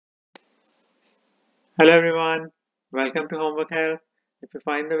Hello everyone, welcome to Homework Help. If you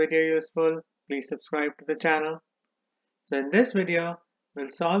find the video useful, please subscribe to the channel. So in this video, we'll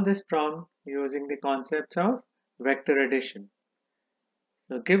solve this problem using the concepts of vector addition.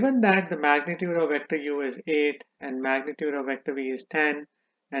 So given that the magnitude of vector u is 8 and magnitude of vector v is 10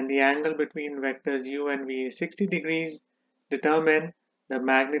 and the angle between vectors u and v is 60 degrees, determine the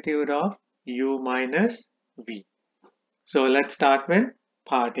magnitude of u minus v. So let's start with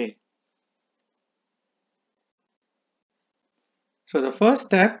part A. So the first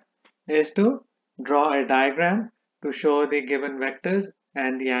step is to draw a diagram to show the given vectors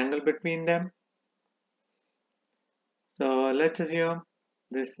and the angle between them. So let's assume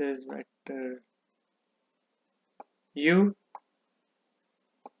this is vector u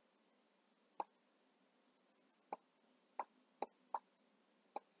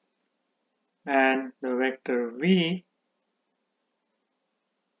and the vector v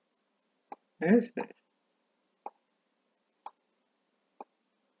is this.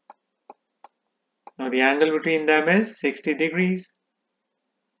 Now the angle between them is 60 degrees.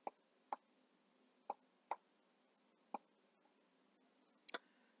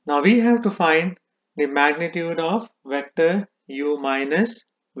 Now we have to find the magnitude of vector u minus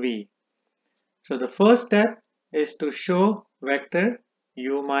v. So the first step is to show vector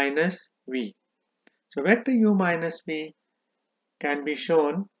u minus v. So vector u minus v can be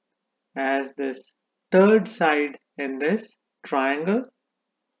shown as this third side in this triangle.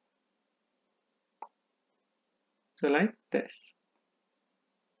 So like this.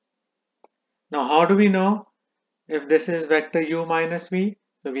 Now how do we know if this is vector u minus v?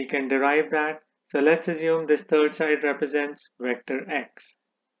 So we can derive that. So let's assume this third side represents vector x.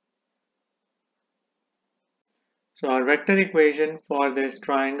 So our vector equation for this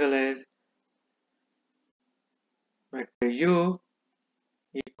triangle is vector u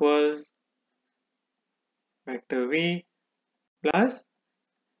equals vector v plus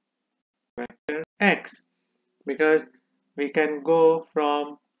vector x, because we can go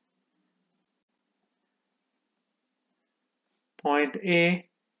from point A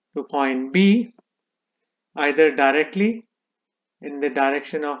to point B either directly in the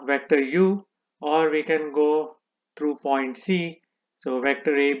direction of vector u, or we can go through point C. So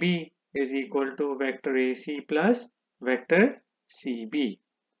vector AB is equal to vector AC plus vector CB.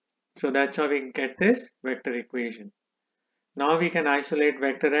 So that's how we get this vector equation. Now we can isolate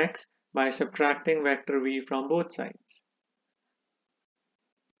vector x by subtracting vector v from both sides.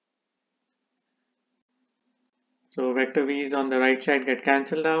 So vector v's on the right side get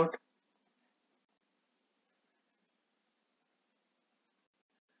cancelled out.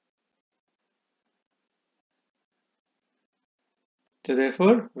 So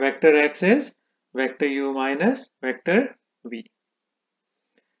therefore vector x is vector u minus vector v.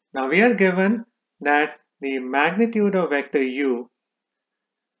 Now we are given that the magnitude of vector u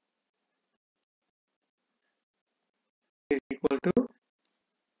is equal to,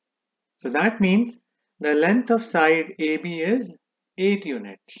 so that means the length of side AB is 8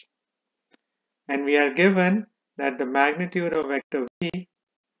 units. And we are given that the magnitude of vector v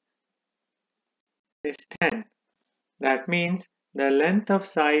is 10. That means the length of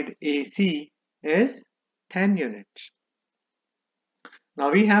side AC is 10 units.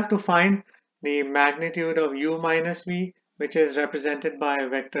 Now we have to find the magnitude of u minus v, which is represented by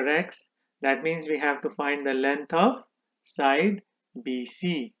vector x. That means we have to find the length of side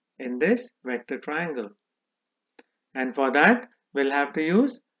BC in this vector triangle. And for that, we'll have to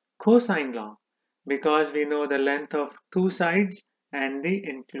use cosine law, because we know the length of two sides and the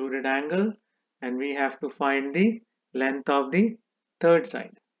included angle, and we have to find the length of the third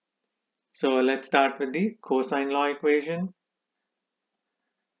side. So let's start with the cosine law equation.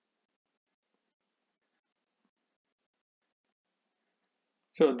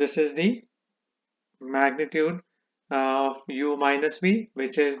 So this is the magnitude of u minus v,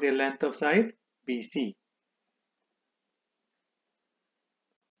 which is the length of side BC.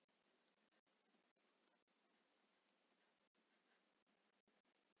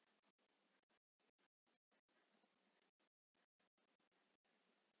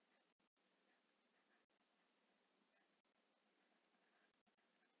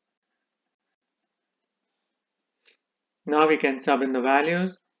 Now we can sub in the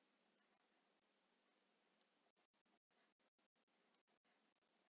values.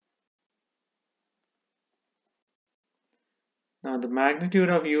 Now the magnitude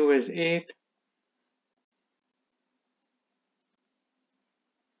of u is 8.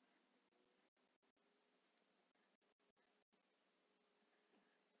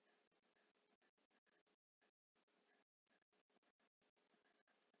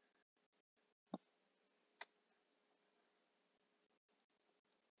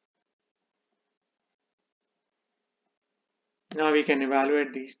 Now we can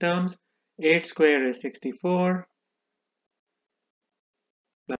evaluate these terms. 8 square is 64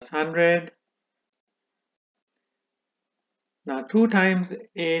 plus 100. Now 2 times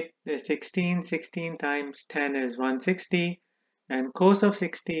 8 is 16. 16 times 10 is 160. And cos of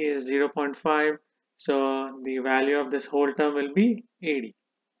 60 is 0.5. So the value of this whole term will be 80.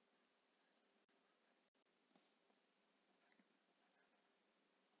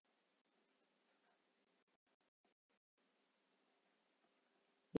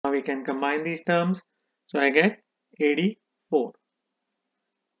 Now we can combine these terms. So I get 84.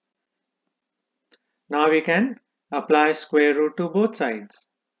 Now we can apply square root to both sides.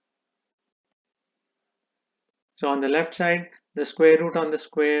 So on the left side, the square root on the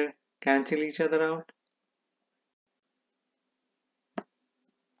square cancel each other out.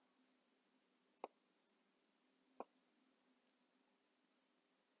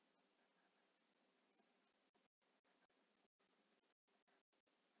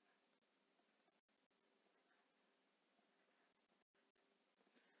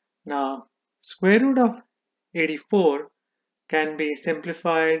 Now, square root of 84 can be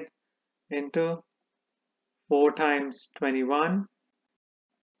simplified into 4 times 21,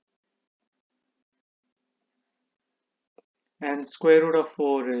 and square root of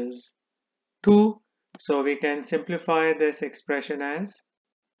 4 is 2. So we can simplify this expression as,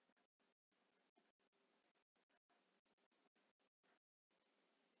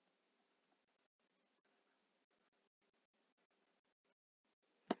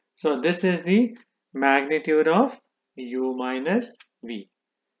 so this is the magnitude of u minus v.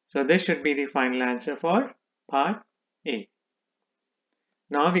 So this should be the final answer for part A.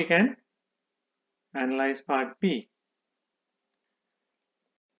 Now we can analyze part B.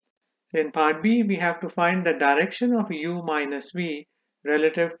 In part B, we have to find the direction of u minus v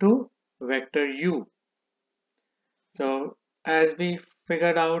relative to vector u. So as we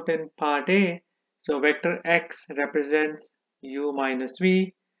figured out in part A, so vector x represents u minus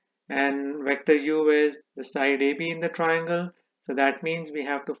v, and vector u is the side AB in the triangle. So that means we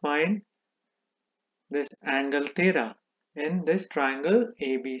have to find this angle theta in this triangle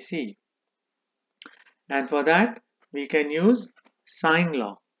ABC. And for that, we can use sine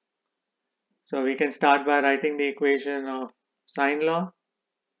law. So we can start by writing the equation of sine law.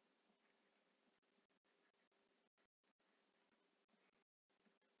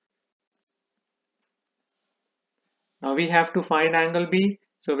 Now we have to find angle B.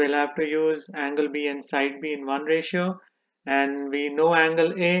 So we'll have to use angle B and side B in one ratio. And we know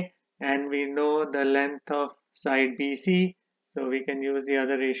angle A and we know the length of side BC. So we can use the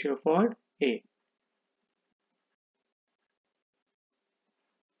other ratio for A.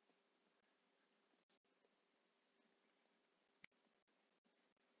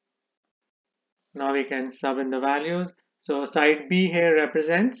 Now we can sub in the values. So side B here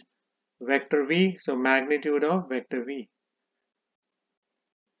represents vector V, so magnitude of vector V.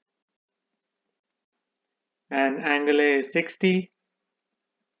 And angle A is 60.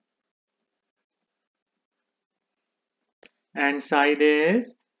 And side A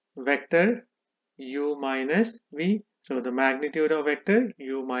is vector U minus V. So the magnitude of vector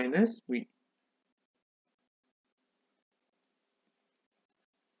U minus V.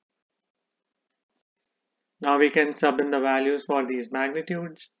 Now we can sub in the values for these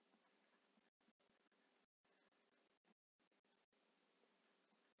magnitudes.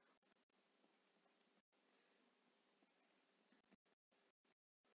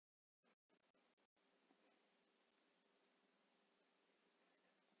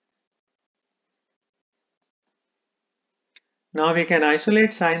 Now we can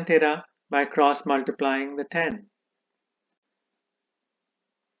isolate sine theta by cross multiplying the 10.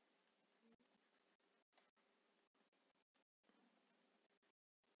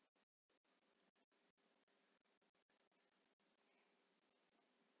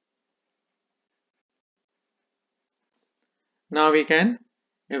 Now we can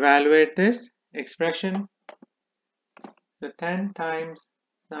evaluate this expression. So 10 times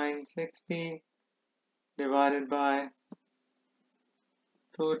sine 60 divided by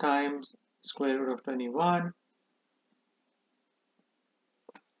 2 times square root of 21.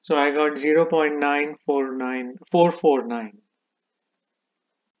 So I got 0.949449.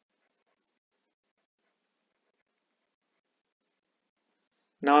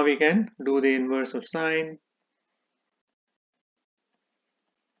 Now we can do the inverse of sine.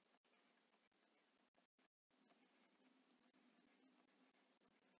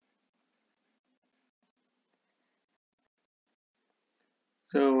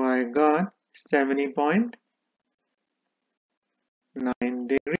 So I got 70.9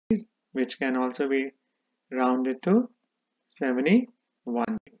 degrees, which can also be rounded to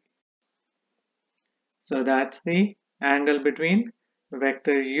 71. So that's the angle between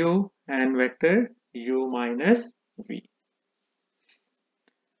vector u and vector u minus v.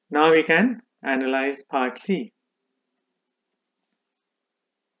 Now we can analyze part C.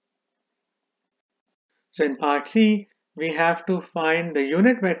 So in part C, we have to find the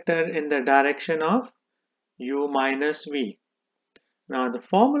unit vector in the direction of u minus v. Now the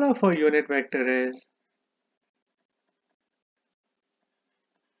formula for unit vector is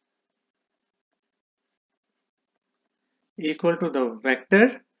equal to the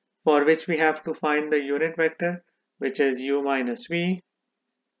vector for which we have to find the unit vector, which is u minus v,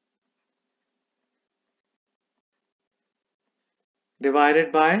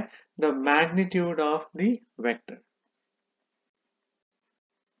 divided by the magnitude of the vector.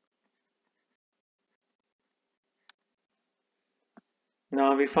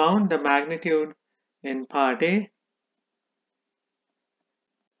 Now we found the magnitude in part A.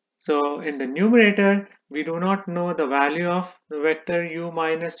 So in the numerator, we do not know the value of the vector u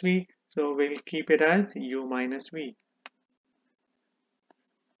minus v, so we'll keep it as u minus v.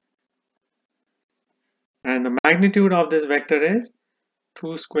 And the magnitude of this vector is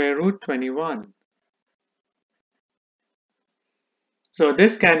 2 square root 21. So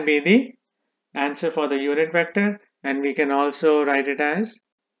this can be the answer for the unit vector, and we can also write it as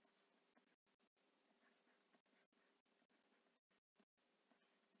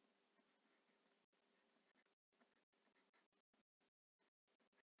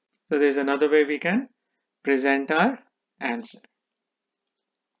so there's another way we can present our answer.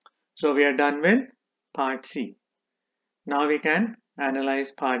 So we are done with part C. Now we can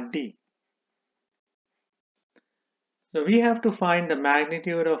analyze part D. So we have to find the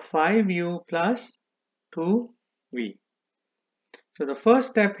magnitude of 5u plus 2v. So the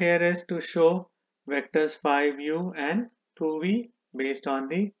first step here is to show vectors 5u and 2v based on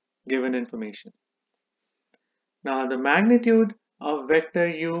the given information. Now the magnitude of vector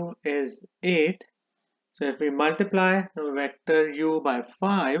u is 8. So if we multiply the vector u by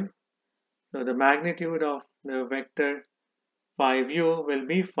 5, so the magnitude of the vector 5u will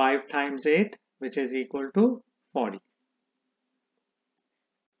be 5 times 8, which is equal to 40.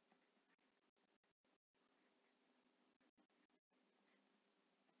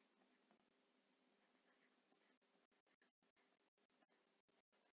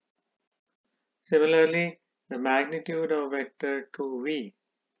 Similarly, the magnitude of vector 2v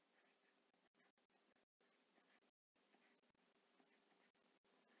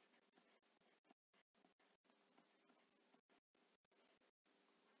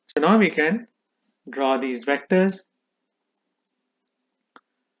so now we can draw these vectors.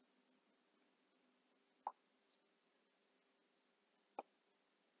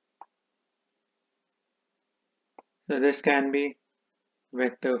 So this can be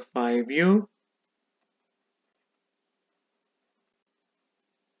vector 5u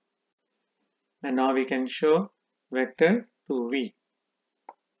and now we can show vector 2v.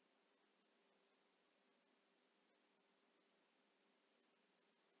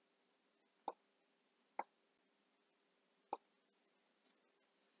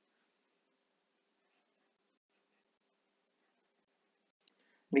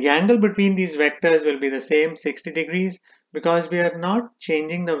 The angle between these vectors will be the same 60 degrees because we are not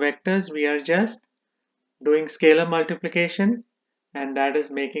changing the vectors, we are just doing scalar multiplication, and that is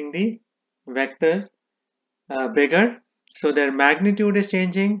making the vectors bigger. So their magnitude is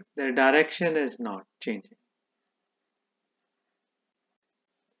changing, their direction is not changing.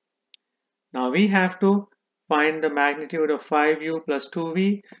 Now we have to find the magnitude of 5u plus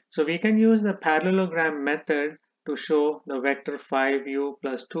 2v. So we can use the parallelogram method to show the vector 5u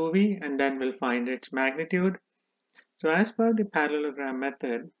plus 2v, and then we'll find its magnitude. So as per the parallelogram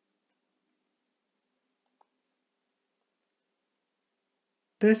method,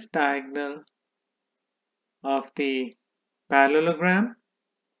 this diagonal of the parallelogram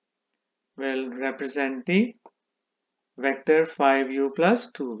will represent the vector 5u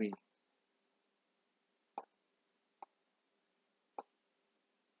plus 2v.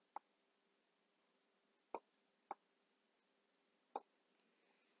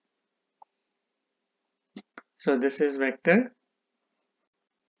 So this is vector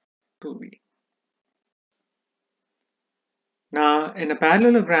 2v. Now in a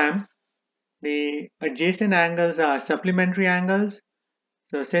parallelogram, the adjacent angles are supplementary angles.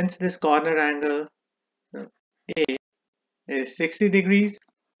 So since this corner angle A is 60 degrees,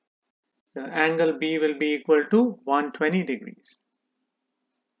 the angle B will be equal to 120 degrees.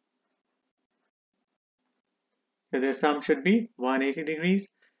 So the sum should be 180 degrees,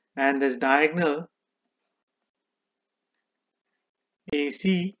 and this diagonal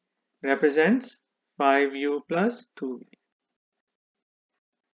AC represents 5u plus 2v.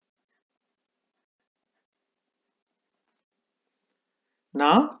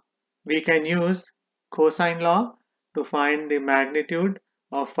 Now we can use cosine law to find the magnitude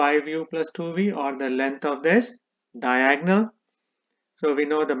of 5u plus 2v, or the length of this diagonal. So we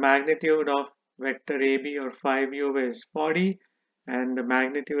know the magnitude of vector AB or 5u is 40, and the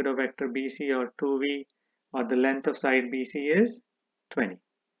magnitude of vector BC or 2v, or the length of side BC, is 20.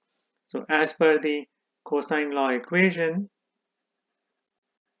 So as per the cosine law equation,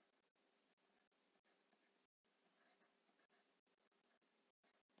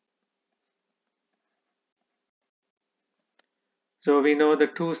 so we know the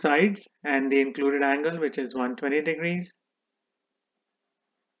two sides and the included angle, which is 120 degrees.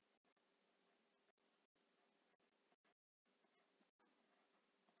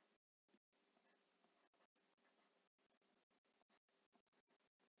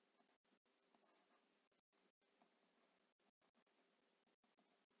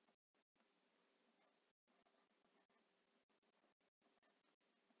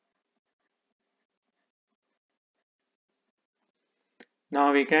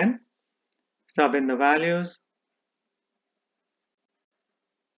 Now we can sub in the values.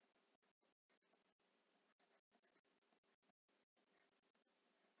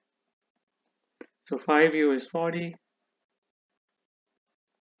 So 5u is 40.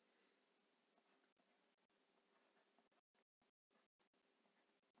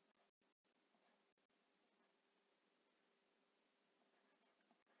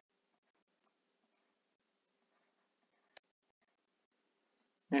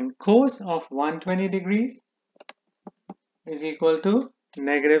 And cos of 120 degrees is equal to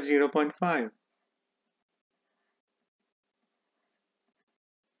negative 0.5.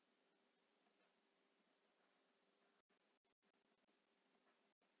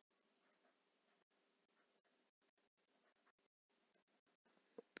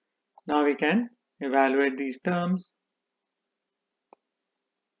 Now we can evaluate these terms.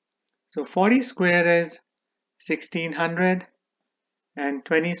 So 40 square is 1600 and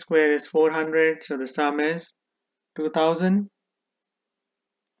 20 square is 400. So the sum is 2000.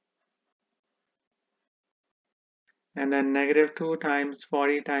 And then negative 2 times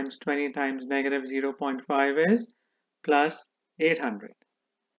 40 times 20 times negative 0.5 is plus 800.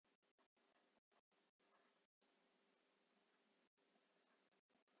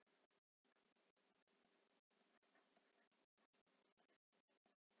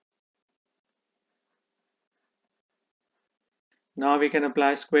 Now we can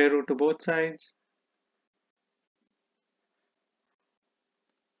apply square root to both sides.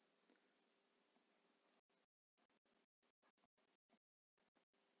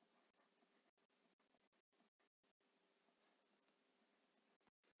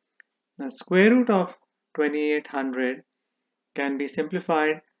 The square root of 2800 can be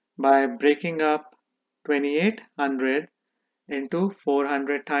simplified by breaking up 2800 into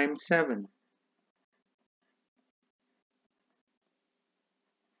 400 times 7.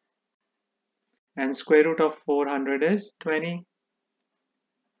 And square root of 400 is 20.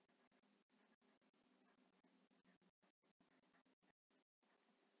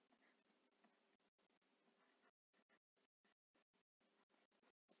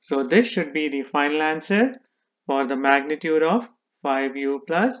 So this should be the final answer for the magnitude of 5u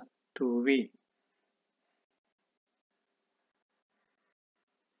plus 2v.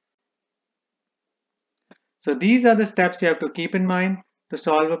 So these are the steps you have to keep in mind to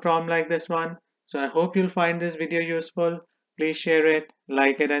solve a problem like this one. So I hope you'll find this video useful. Please share it,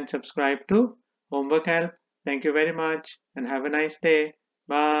 like it, and subscribe to Homework Help. Thank you very much and have a nice day.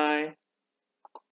 Bye.